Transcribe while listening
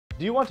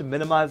Do you want to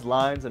minimize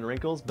lines and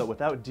wrinkles but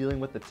without dealing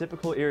with the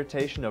typical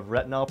irritation of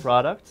retinol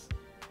products?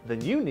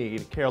 Then you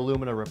need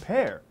Carelumina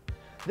Repair.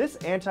 This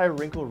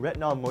anti-wrinkle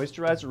retinol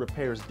moisturizer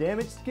repairs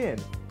damaged skin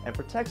and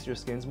protects your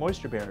skin's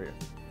moisture barrier.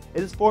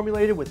 It is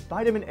formulated with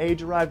vitamin A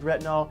derived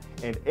retinol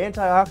and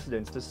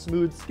antioxidants to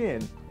smooth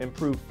skin,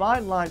 improve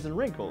fine lines and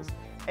wrinkles,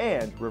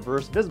 and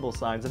reverse visible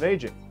signs of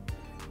aging.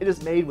 It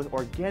is made with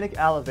organic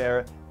aloe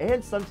vera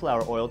and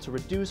sunflower oil to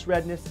reduce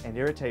redness and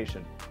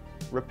irritation.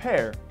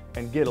 Repair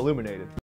and get illuminated.